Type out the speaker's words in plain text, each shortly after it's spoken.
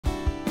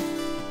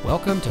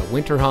Welcome to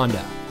Winter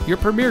Honda, your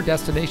premier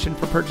destination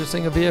for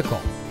purchasing a vehicle.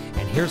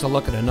 And here's a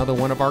look at another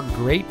one of our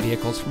great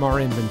vehicles from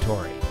our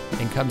inventory.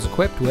 And comes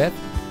equipped with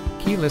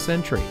keyless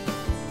entry,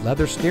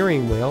 leather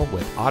steering wheel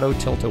with auto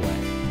tilt-away,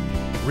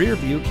 rear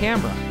view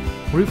camera,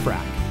 roof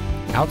rack,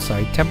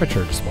 outside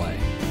temperature display,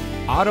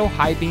 auto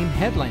high beam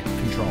headlamp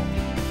control,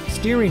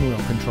 steering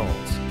wheel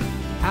controls,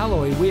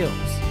 alloy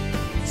wheels,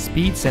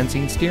 speed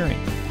sensing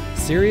steering,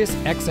 Sirius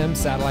XM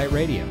satellite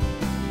radio.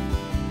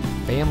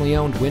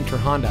 Family-owned Winter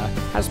Honda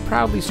has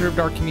proudly served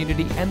our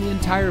community and the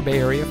entire Bay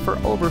Area for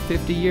over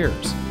 50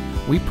 years.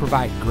 We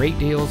provide great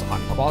deals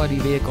on quality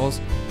vehicles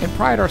and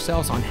pride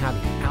ourselves on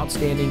having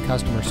outstanding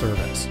customer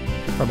service.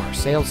 From our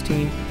sales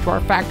team to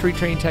our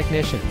factory-trained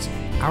technicians,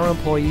 our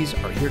employees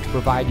are here to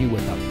provide you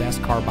with the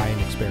best car buying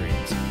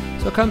experience.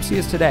 So come see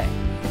us today.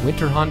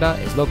 Winter Honda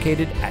is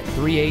located at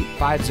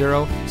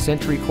 3850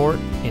 Century Court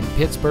in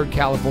Pittsburg,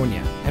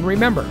 California. And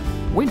remember,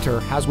 winter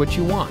has what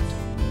you want.